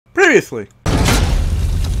Seriously.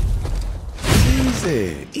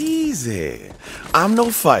 Easy, easy. I'm no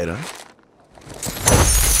fighter.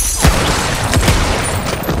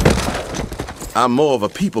 I'm more of a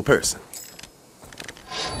people person.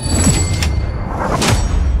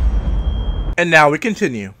 And now we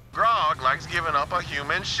continue. Grog likes giving up a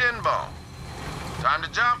human shin bone. Time to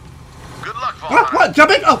jump. Good luck, Vault Oh, Hunter. what?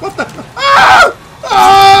 Jumping? Oh, what the? Ah!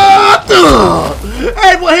 Ah!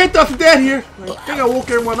 Hey, well, hit us dead here. I think I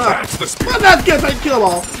woke everyone up. But that's good. I can kill them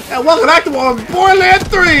all. And welcome back to Borderland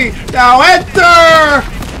 3. Now enter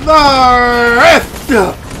the rift.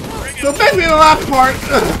 So basically, in the last part,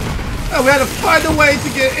 we had to find a way to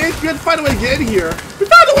get in. We had to find a way to get in here. We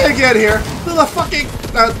found a way to get here to the fucking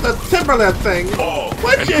the Timberland thing,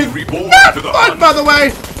 which is not fun, by the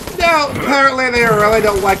way. Now, apparently they really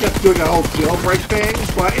don't like us doing a whole jailbreak thing,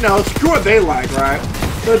 but, you know, screw what they like, right?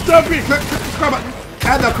 So don't be click the subscribe button,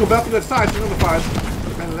 and the cool bell to the side to notify us,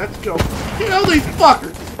 and let's go kill these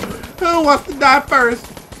fuckers. Who wants to die first?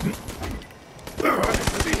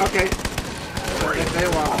 Okay. They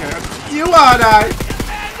won't care. You wanna die.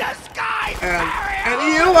 And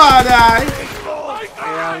you wanna die.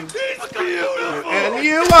 And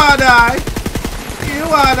you wanna die. You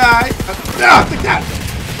wanna die. Ah, take that.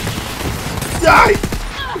 Die!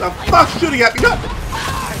 What the fuck's shooting at me? No!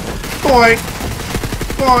 Boing!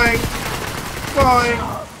 Boing! Boing!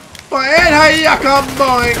 Boing! And hiya come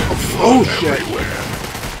boing! Oh shit!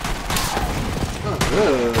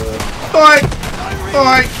 Boing!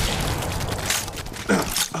 Boing!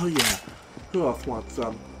 Oh yeah. Who else wants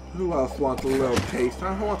some? Who else wants a little taste?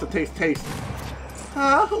 Huh? Who wants a taste?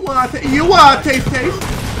 Huh? Who wants it? You want a taste?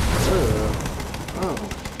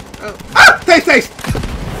 Ah! Taste!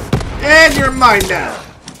 And you're mine now.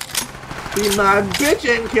 Be my bitch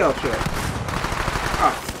and kill trick.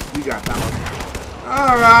 Oh, you got that one.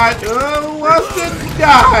 Alright, who wants to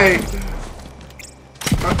die?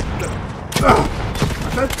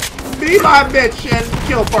 Be my bitch and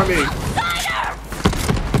kill for me.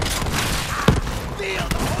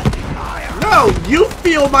 No, you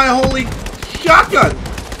feel my holy shotgun.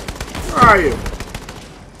 Where are you?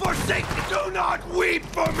 Forsake me, do not weep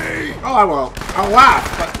for me! Oh, I won't. I'll laugh,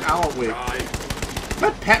 but I won't weep. Is my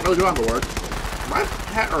pet really doing all the work? My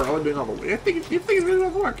pet are really doing all the work. You think it's really doing all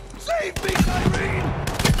the work? Save me, Irene!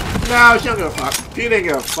 No, she don't give a fuck. She didn't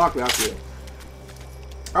give a fuck about you.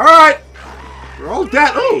 Alright! We're all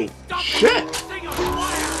dead. Oh! Shit!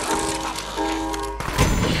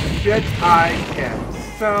 Shit, I can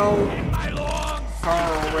sell.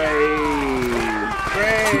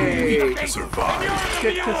 Great! Survive.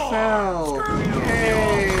 Shit to sell.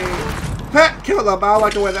 Yay! Pet, kill them. I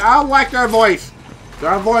like it with it. I like their voice.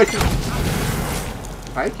 Their voice is...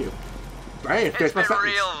 Thank you. Hey, It's been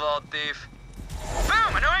real, Vault Thief.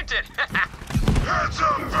 Boom! Anointed! Heads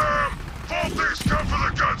up, fam! Vault thieves come for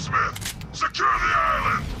the gunsmith! Secure the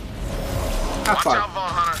island! Have Watch fun. out,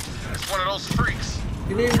 Vault Hunter. It's one of those freaks.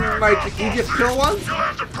 You mean, like, you just kill one? You'll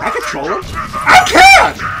have to I can troll him. gunsmith I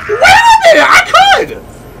can! Wait a minute! I could!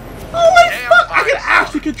 Holy Damn fuck! I fine, can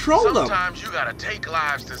actually control them! Sometimes you gotta take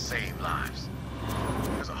lives to save lives.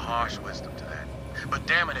 There's a harsh wisdom to that. But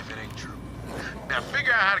damn it if it ain't true. Now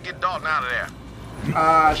figure out how to get Dalton out of there.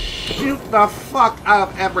 Shoot the fuck out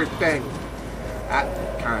of everything. That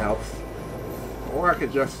kinda helps. Or I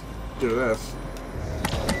could just do this.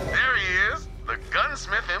 There he is, the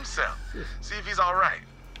gunsmith himself. See if he's alright.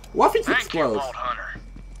 What if he Thank you, explodes? Vault Hunter.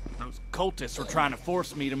 Those cultists were trying to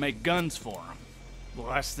force me to make guns for them. The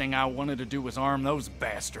last thing I wanted to do was arm those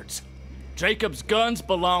bastards. Jacob's guns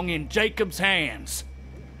belong in Jacob's hands.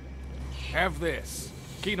 Have this.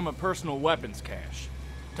 Key to my personal weapons cache.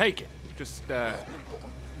 Take it. Just,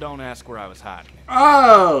 don't ask where I was hiding it.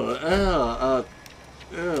 Oh,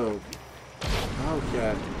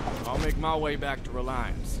 okay. I'll make my way back to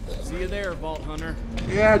Reliance. See you there, Vault Hunter.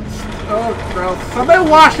 Yeah, oh, bro. Somebody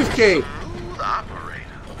wash his key. Smooth operator.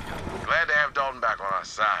 Glad to have Dalton back on our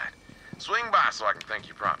side. Swing by so I can thank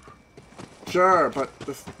you proper. Sure, but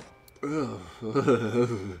this...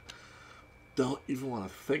 Don't even want to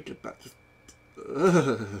think about just...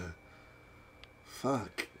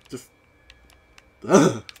 Fuck. Just...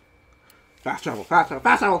 Fast travel, fast travel,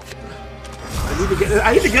 fast travel!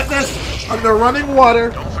 I need to get this under running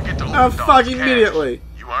water. Don't forget to loot Fucking immediately.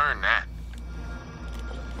 You earned that.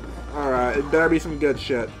 Alright, it better be some good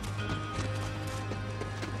shit.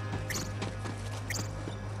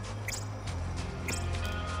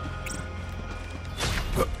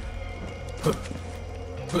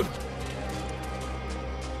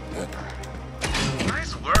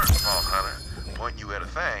 Nice work, Vault Hunter. Point you at a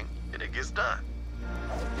thing, and it gets done.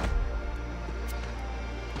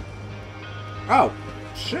 Oh,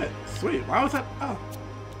 shit. sweet. Why was that? Oh.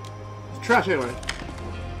 It's trash anyway.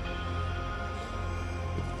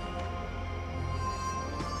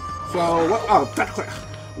 So, what? Oh, that's clear.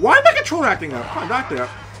 Why am I controller acting up? Oh, not there.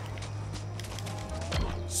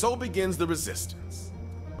 So begins the resistance.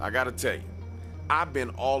 I gotta tell you, I've been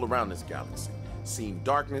all around this galaxy, seen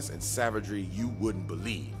darkness and savagery you wouldn't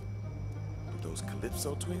believe. But those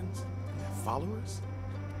Calipso twins, their followers,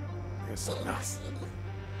 they're something else.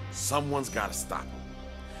 Someone's gotta stop them.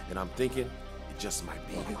 And I'm thinking, it just might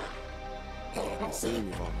be you. I've seen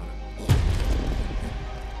you all.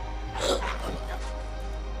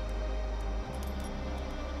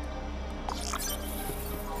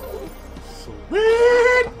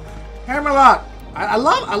 Sweet! Hammerlock! I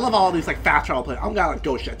love all these like fast travel plays. I'm gonna like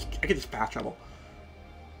go shit. I can just fast travel.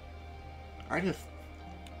 I can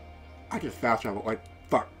fast travel like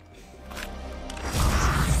fuck.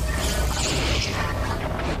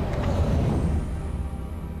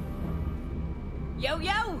 Yo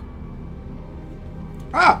yo!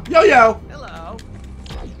 Ah, yo yo! Hello.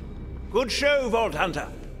 Good show, Vault Hunter.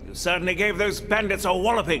 You certainly gave those bandits a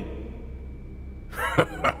walloping.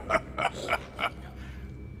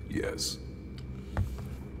 Yes.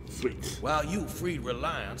 Sweet. While you freed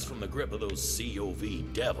Reliance from the grip of those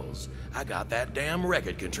COV devils, I got that damn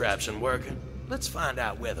record contraption working. Let's find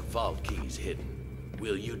out where the vault key's hidden.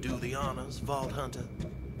 Will you do the honors, Vault Hunter?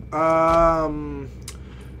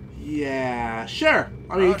 Yeah, sure.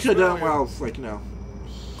 I mean, you could have done well, like, you know.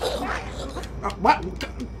 What?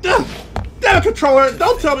 Damn it, controller!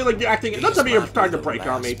 Don't tell me like you're acting. Don't tell me you're starting to break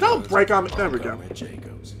on me. Don't break on me. There we go.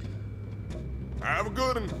 Have a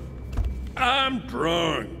good one. I'm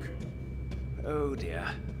drunk. Oh dear.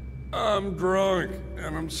 I'm drunk,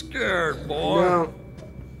 and I'm scared, boy. No.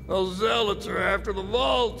 Those zealots are after the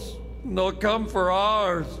vaults, and they'll come for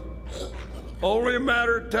ours. Only a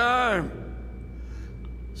matter of time.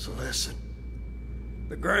 So listen.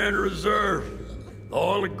 The Grand Reserve, the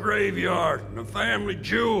Holy Graveyard, and the family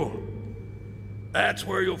jewel. That's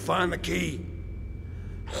where you'll find the key.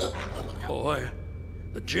 Boy,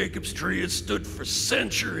 the Jacob's tree has stood for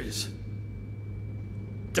centuries.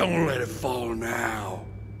 Don't let it fall now.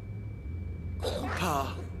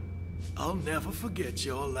 Pa, I'll never forget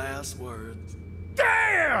your last words.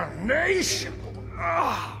 Damnation!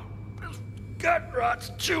 Ah, this gut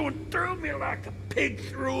rot's chewing through me like a pig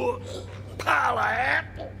through a pile of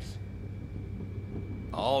apples.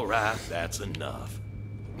 All right, that's enough.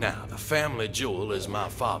 Now, the family jewel is my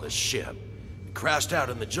father's ship. It crashed out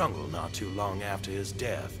in the jungle not too long after his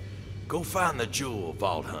death. Go find the jewel,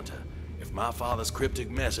 Vault Hunter. If my father's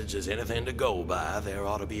cryptic message is anything to go by, there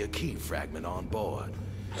ought to be a key fragment on board.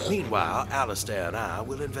 Meanwhile, Alistair and I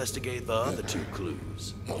will investigate the other two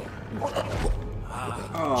clues.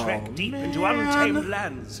 Trek deep into untamed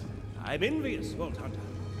lands. I'm envious, Vault Hunter.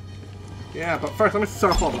 Yeah, but first let me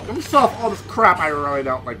solve all this crap I really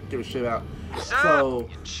don't like give a shit about. So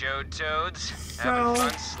you chode toads, having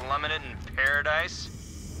fun slumming it in paradise.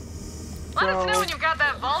 Let us know when you've got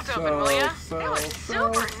that vault open, will ya? It was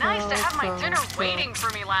super nice to have my dinner waiting for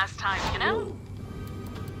me last time, you know?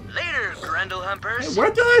 Later, Grendel Humpers. Hey, where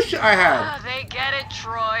did I shit I had? Ah, they get it,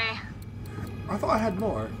 Troy. I thought I had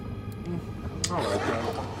more. Alright then.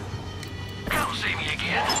 Don't see me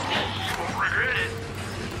again. You won't regret it.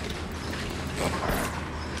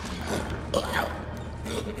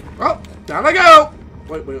 Oh, down I go!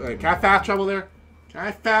 Wait, can I fast travel there? Can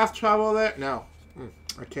I fast travel there? No.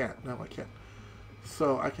 I can't. No, I can't.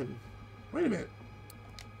 So I can... Wait a minute.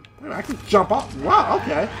 I can jump off. Wow,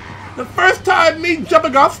 okay. The first time me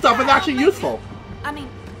jumping off stuff is actually useful. I mean,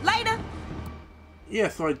 later. Yeah,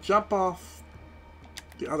 so I jump off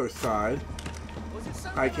the other side.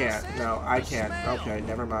 I can't. No, I can't. Okay,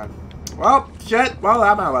 never mind. Well, shit. Well,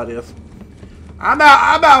 I'm out of ideas. I'm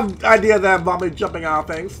out of ideas that involve me jumping out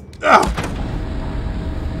of things.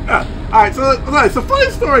 Alright, so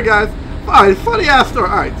funny story, guys. Alright, funny ass story.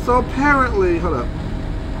 Alright, so apparently, hold up.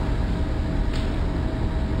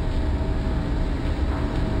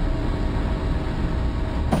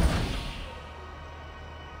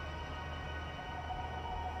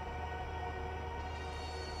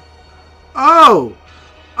 Oh!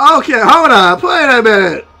 Okay, hold on. Wait a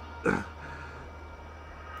minute.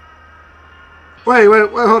 Wait,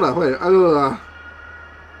 hold on. Wait.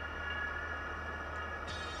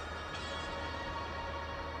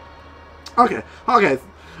 Okay.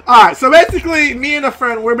 Alright, so basically, me and a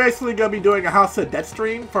friend, we're basically going to be doing a House of Dead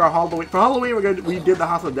stream for Halloween. For Halloween, we did the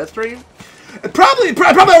House of Dead stream. It probably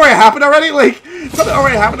already happened already. Like, something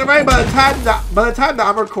already happened already. By the time that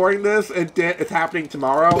I'm recording this, it's happening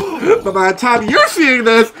tomorrow. But by the time you're seeing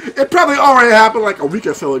this, it probably already happened like a week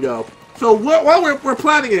or so ago. So while we're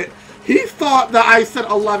planning it, He thought that I said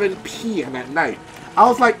 11 p.m. at night. I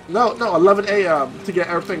was like, no, 11 a.m. to get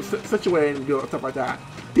everything situated and do stuff like that.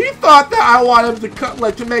 He thought that I wanted him to cut,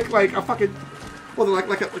 like, to make like a fucking, well,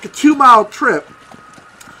 like a 2-mile trip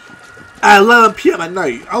at 11 p.m. at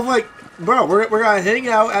night. I was like, bro, we're gonna hang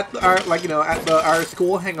out at our, like, you know, at our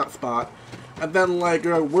school hangout spot, and then like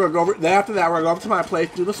we're gonna go over. Then after that, we're gonna go up to my place,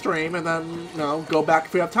 do the stream, and then, you know, go back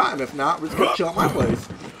if we have time. If not, we're just gonna chill at my place.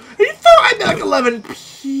 He thought I meant like 11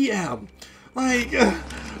 p.m. Like,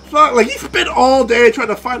 fuck, like he spent all day trying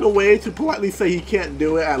to find a way to politely say he can't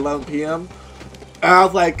do it at 11 p.m. And I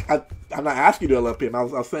was like, I'm not asking you to do 11 p.m. I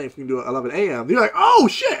was saying if you can do it at 11 a.m. You're like, oh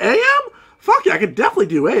shit, a.m. Fuck yeah, I could definitely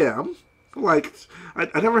do a.m. Like,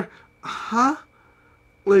 I never, huh?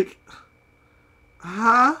 Like,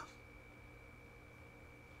 huh?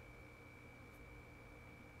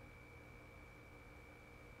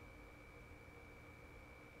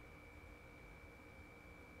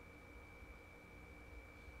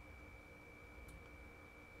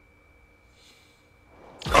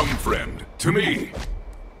 Come, friend, to me.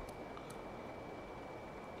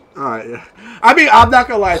 Alright, yeah. I mean, I'm not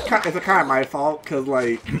gonna lie, it's kind of my fault, because,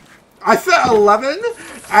 like, I said 11,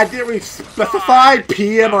 I didn't really specify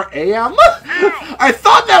PM or AM. I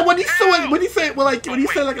thought that when he said, when he said like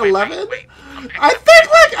 11, I think,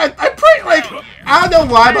 like, I pretty, like, I don't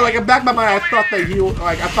know why, but, like, in the back of my mind, I thought that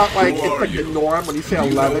I thought, like, it's, like, the norm when you say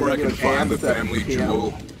 11, and you know, AM instead of PM.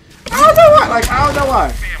 I don't know why, like, I don't know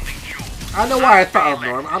why. I don't know why I thought it was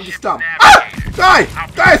norm. I'm just dumb. Ah! Die!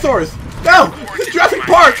 Dinosaurs! No! This is Jurassic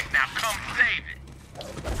Park!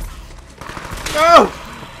 No!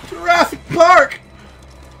 Jurassic Park!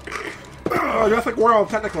 Oh, Jurassic World,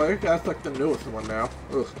 technically. That's like the newest one now.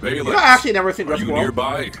 Ugh. You know, I actually never seen Jurassic World.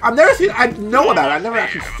 Nearby? I've never seen. I know about it. I've never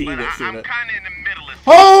actually seen it.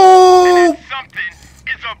 Oh!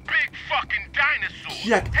 It's a big fucking dinosaur.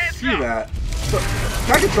 Yeah, I can see that. So,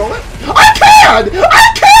 can I control it? I can!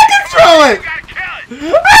 I can control it!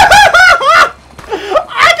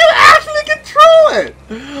 I can actually control it!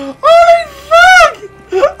 Holy fuck!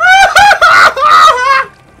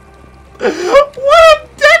 What a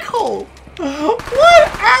dickhole! What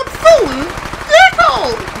absolute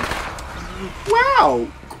dickhole! Wow,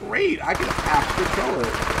 great! I can actually control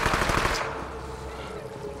it.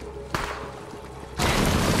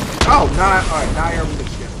 Oh, alright, now you're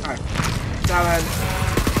Michigan. Alright. Now then.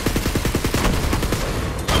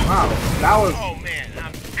 Wow, that was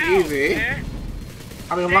easy.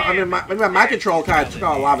 I mean, my control kind of took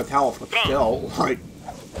out a lot of health, but still, like.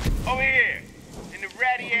 Over here, in the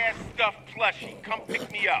ratty ass stuffed plushie. Come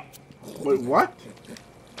pick me up. Wait, what?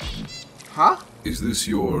 Huh? Is this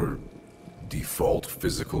your default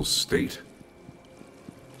physical state?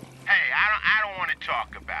 Hey, I don't want to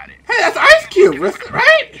talk about it. Hey, that's Ice Cube,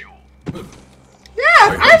 right?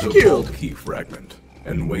 Yeah, Ice Cube! I have a key fragment,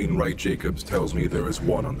 and Wainwright Jacobs tells me there is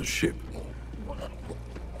one on the ship.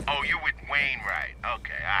 Oh, you're with Wainwright.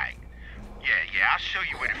 Okay, alright. Yeah, I'll show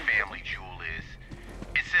you where the family jewel is.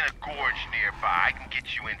 It's in a gorge nearby. I can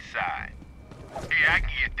get you inside. Yeah, I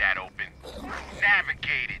can get that open.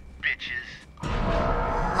 Navigate it, bitches.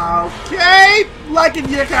 Okay, liking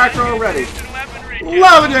your character already.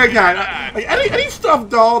 Loving your character. Like, any stuffed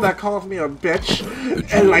doll that calls me a bitch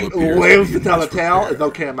and like lives to tell a tale is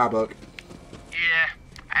okay in my book. Yeah,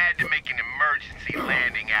 I had to make an emergency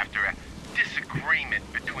landing after a disagreement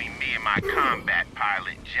between me and my combat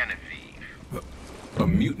pilot, Genevieve. A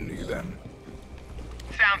mutiny, then?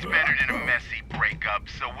 Sounds better than a messy breakup,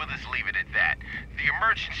 so we'll just leave it at that. The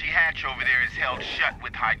emergency hatch over there is held shut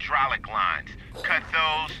with hydraulic lines. Cut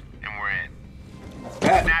those, and we're in.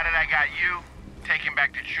 Now that I got you, taking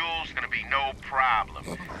back the jewel's gonna be no problem.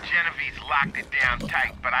 Genevieve's locked it down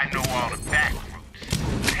tight, but I know all the back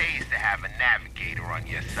routes. Pays to have a navigator on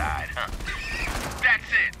your side, huh?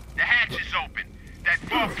 That's it. The hatch is open. That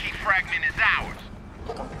vault key fragment is ours.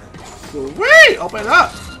 Sweet! Open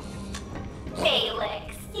up!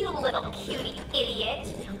 Felix, you little cutie idiot.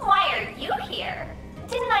 Why are you here?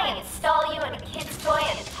 Didn't I install you in a kid's toy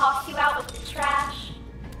and toss you out with the trash?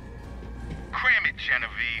 Cram it,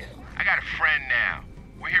 Genevieve. I got a friend now.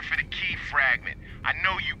 We're here for the key fragment. I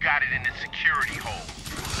know you got it in the security hole.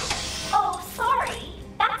 Oh, sorry.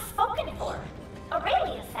 That's spoken for.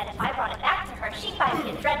 Aurelia said if I brought it back to her, she'd buy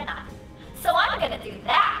me a dreadnought. So I'm gonna do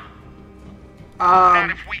that. Not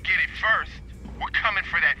if we get it first. We're coming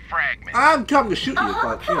for that fragment. I'm coming to shoot you,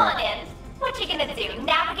 but come on in. What you gonna do?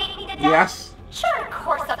 Navigate me to death? Yes. Sure,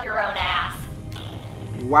 course up your own ass.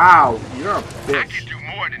 Wow, you're a bitch. I can do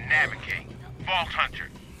more than navigate. Vault Hunter,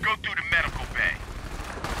 go through the medical bay.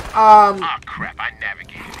 Ah, crap, I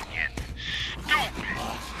navigated again. Stupid.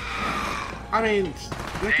 I mean,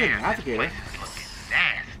 You're a good navigator. This place is looking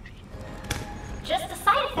nasty. Just a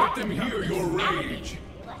side effect. Let them hear your rage.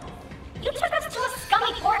 You took us to a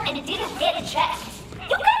scummy port and didn't get checked.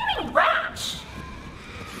 You gotta be rash.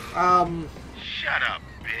 Shut up,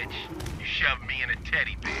 bitch. You shoved me in a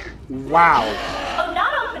teddy bear. Wow. Oh,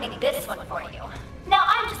 not opening this one for you. Now,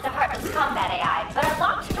 I'm just a heartless combat AI, but are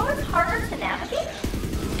locked doors harder to navigate?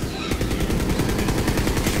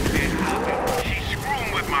 She's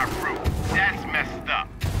screwing with my route. That's messed up.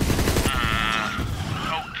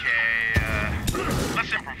 Okay,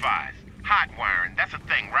 let's improvise. Hot wiring, that's a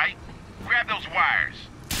thing, right? Grab those wires.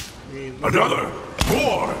 Another.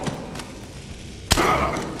 More.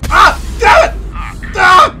 Ah! Damn it! Oh,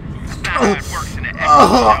 Ah! that's not how it works in the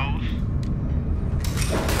episode.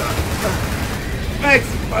 Thanks,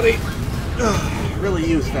 buddy. Really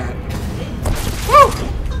use that. Woo!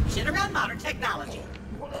 Shit around modern technology.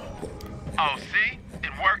 Oh, see?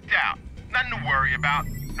 It worked out. Nothing to worry about.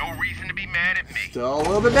 No reason to be mad at me. Still a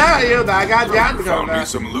little bit down at you, but I got down to go Found me back.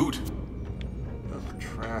 some loot.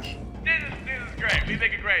 Trash. This is great. We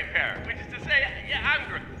make a great pair. Which is to say, yeah, I'm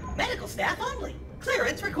great. Medical staff only.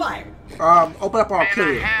 Clearance required. Open up our And I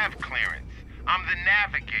clear. have clearance. I'm the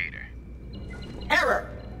navigator. Error.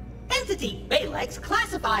 Entity Balex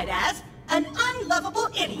classified as an unlovable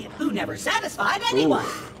idiot who never satisfied anyone.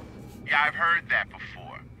 Oof. Yeah, I've heard that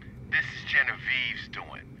before. This is Genevieve's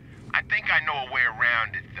doing. I think I know a way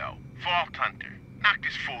around it, though. Vault Hunter. Knock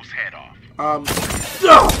this fool's head off.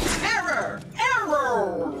 No! Error!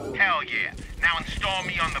 Error! Hell yeah. Now install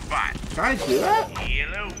me on the bot. Can I do that?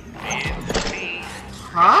 Hello, it's me.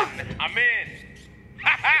 Huh? I'm in.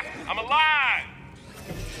 I'm alive.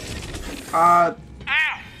 Ow!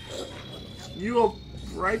 You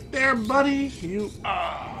right there, buddy? You.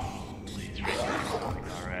 Oh, please relax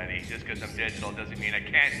already. Just because I'm digital doesn't mean I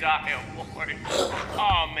can't die on board.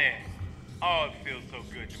 Oh, man. Oh, it feels so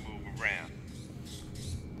good to move around.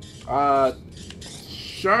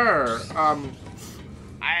 Sure.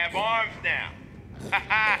 I have arms now.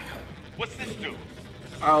 What's this do?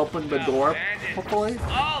 Open the door, bandits. hopefully.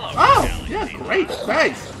 All over Oh, the yeah, galaxy. great,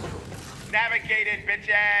 thanks. Navigate it, bitch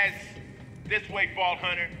ass. This way, Vault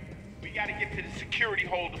Hunter. We gotta get to the security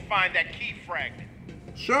hole to find that key fragment.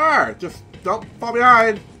 Sure, just don't fall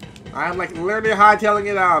behind. I'm like literally hightailing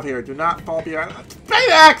it out of here. Do not fall behind.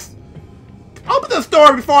 Baymax! Open this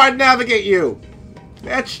door before I navigate you,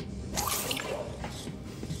 bitch.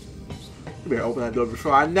 You better open that door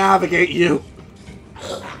before I navigate you.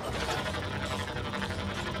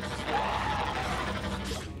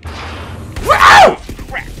 Wow!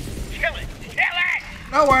 Crap! Kill it! Kill it!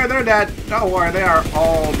 Don't worry, they're dead. Don't worry, they are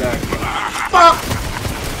all dead. Fuck!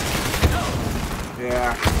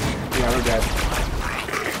 Yeah. Yeah, they're dead.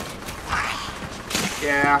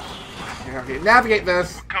 Yeah. Okay, navigate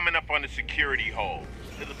this. We're coming up on the security hole.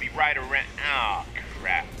 It'll be right around. Oh,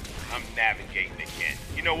 crap. I'm navigating again.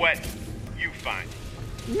 You know what? You find it.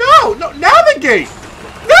 No! No, navigate!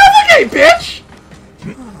 Navigate, bitch!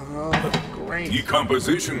 Oh, great.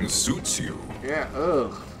 Decomposition suits you. Yeah,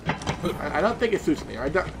 ugh. I don't think it suits me. I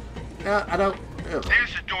don't. I don't. Ugh.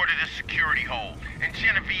 There's the door to the security hole, and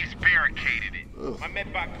Genevieve's barricaded it. Ugh. My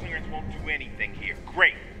medbot clearance won't do anything here.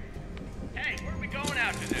 Great. Hey, where are we going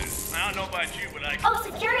after this? I don't know about you, but I... Oh,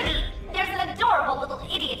 security! There's an adorable little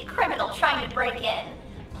idiot criminal trying to break in.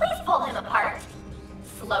 Please pull him apart.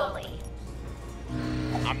 Slowly.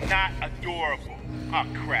 I'm not adorable. Oh,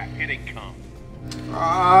 crap. Here they come.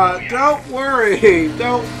 Don't worry.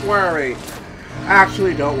 Don't worry.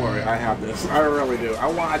 Actually, don't worry. I have this. I really do. I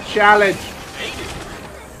want a challenge.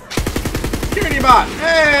 Security bot.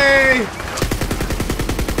 Hey!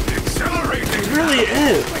 Accelerating. It really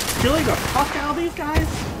is. Like, killing the fuck out of these guys?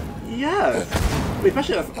 Yes.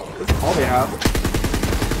 Especially that's all they have.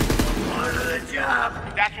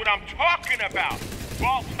 That's what I'm talking about.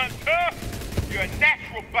 Vault Hunter, you're a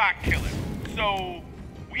natural bot killer. So,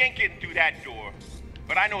 we ain't getting through that door.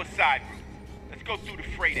 But I know a side route. Let's go through the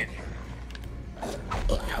freight engine.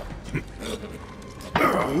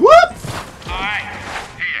 Whoop! Alright,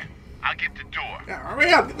 here. I'll get the door. Yeah,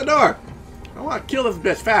 hurry up, get the door. I want to kill this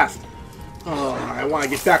bitch fast. Oh, I want to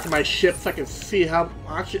get back to my ship so I can see how...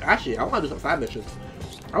 Actually, I want to do some side missions.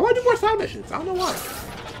 I want to do more side missions. I don't know why.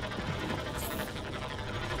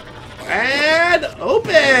 And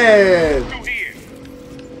open! Through here.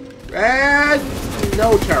 And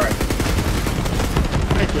no turret.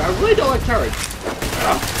 Thank you. I really don't like turrets.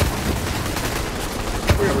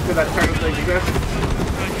 We're gonna do that turret thing again.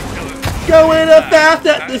 Going up fast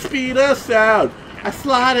at the speed of sound. I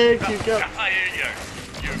slide into go. You're fine.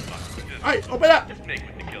 Alright, open up. Just make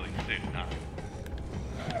with the killing suit, huh?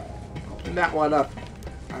 Open that one up.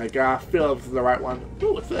 I gotta feel this is the right one.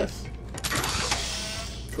 Ooh, what's this?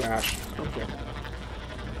 Trash. Okay.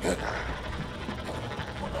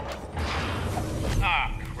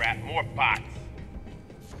 Ah, crap, more bots.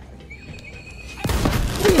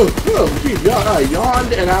 Geez, I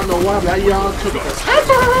yawned and I don't know why, but that yawn took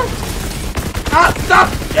forever! Ah, stop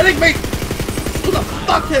hitting me! Who the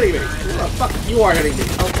fuck hitting me? Who the fuck? You are hitting me.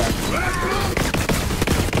 Okay.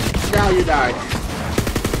 Now you die.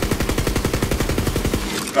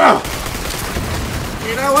 Oh.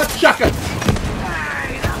 You know what? Chuck it!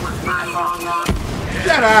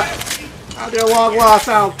 Shut up! I'll do a long loss,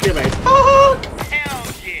 I'll give it. Hell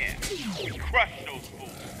yeah! Crush those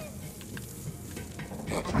fools.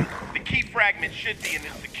 The key fragment should be in the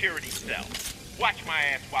security cell. Watch my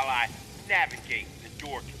ass while I navigate the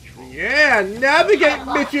door control. Yeah, navigate,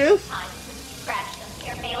 bitches!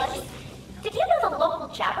 Did you know the local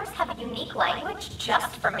jabbers have a unique language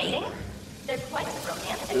just for mating? They're quite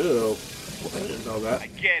romantic. Ew. I didn't know that. I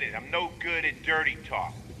get it. I'm no good at dirty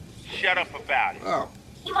talk. Shut up about it. Oh.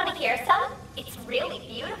 You want to hear some? It's really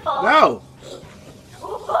beautiful. No.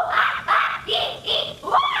 Oh,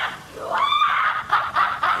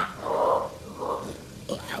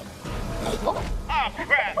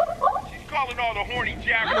 crap. She's calling all the horny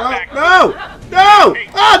jabbers back. No! No!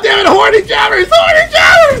 Oh, damn it! Horny jabbers! Horny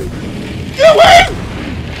jabbers! Get away!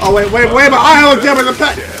 Oh, wait, I have a jabber in the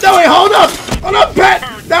pet. No, wait, hold up! Hold up, pet!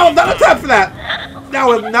 That was not the time for that. That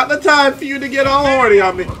was not the time for you to get all horny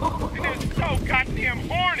on me. They're so goddamn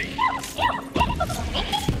horny.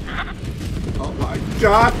 Oh my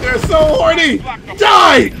god, they're so horny!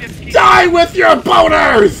 Die! Die with your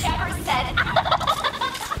boners!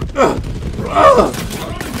 No!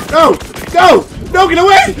 No! No, get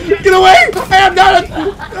away! Get away! I am not a...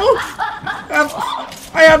 No!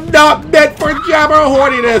 I am not meant for jabber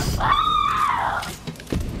horniness!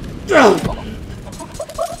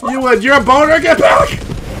 You and your boner, get back!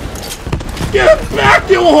 Get back,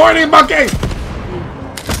 you horny monkey!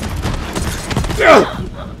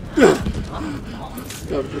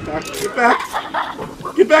 Get back, get back!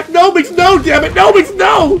 Get back! No, Mix, no, damn it! No, Mix,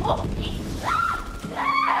 no!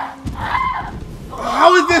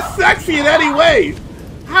 How is this sexy in any way?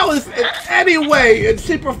 How is in any way, in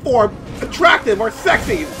shape or form, attractive or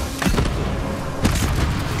sexy?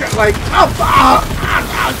 Like,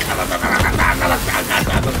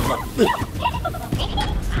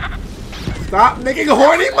 stop making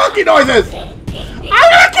horny monkey noises! I'm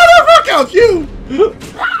gonna kill the fuck out you! You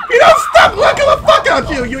don't stop! I'll kill the fuck out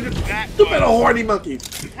you! You stupid horny monkey!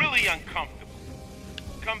 Really uncomfortable.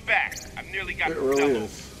 Come back. I've nearly got it really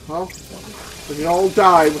is. Huh? So you all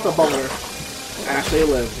die with a boner. As they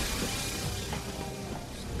lived.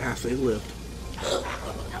 As they lived.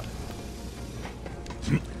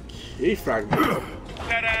 Key fragment.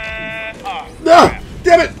 Ta-da! No!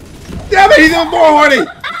 Damn it! Damn it! He's even more horny!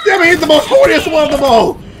 Damn it! He's the most horniest one of them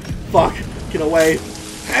all! Fuck! Get away!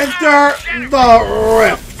 Enter the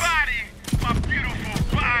rift! My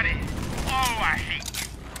beautiful body! Oh, I hate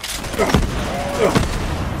you.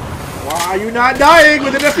 Why are you not dying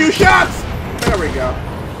within a few shots? There we go. A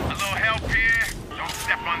little help here. Don't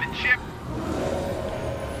step on the chip.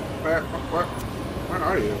 Where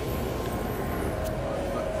are you?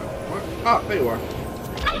 What? Oh, there you are.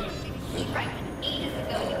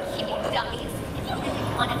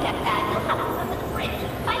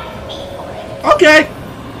 Okay!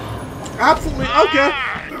 Absolutely, okay.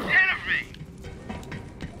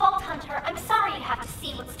 Vault Hunter, I'm sorry you have to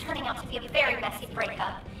see what's turning out to be a very messy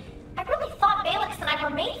breakup. I really thought Balix and I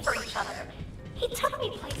were made for each other. He took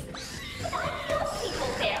me places. I killed people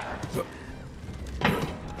there.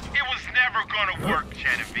 It was never gonna work,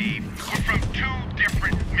 Genevieve. We're from two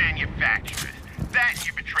different manufacturers. That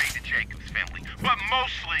you betrayed the Jacobs family, but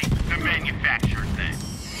mostly the manufacturer thing.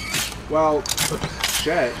 Well,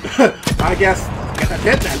 shit. I guess that's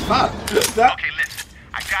it then, fuck. Okay, listen.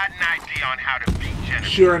 I got an idea on how to beat Genevieve.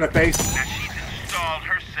 Shoot her in the face. Now she's installed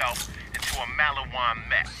herself into a Malawan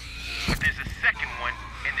mess. But there's a second one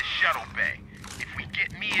in the shuttle bay. If we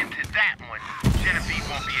get me into that one, Genevieve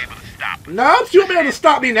won't be able to stop us. No, she won't be able to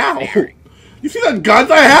stop me now. You see the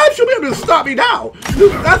guns I have? She'll be able to stop me now.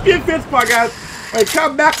 That's the Fitz part, guys. I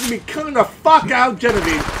come back to me killing the fuck out of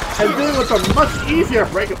Genevieve and dealing with a much easier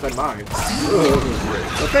breakup than mine.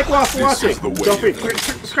 So thank you all for watching. Don't forget to click the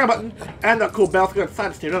subscribe button and that cool bell to get sign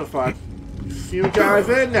to stay notified. See you guys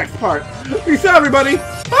in the next part. Peace out, everybody.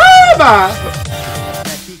 Bye bye.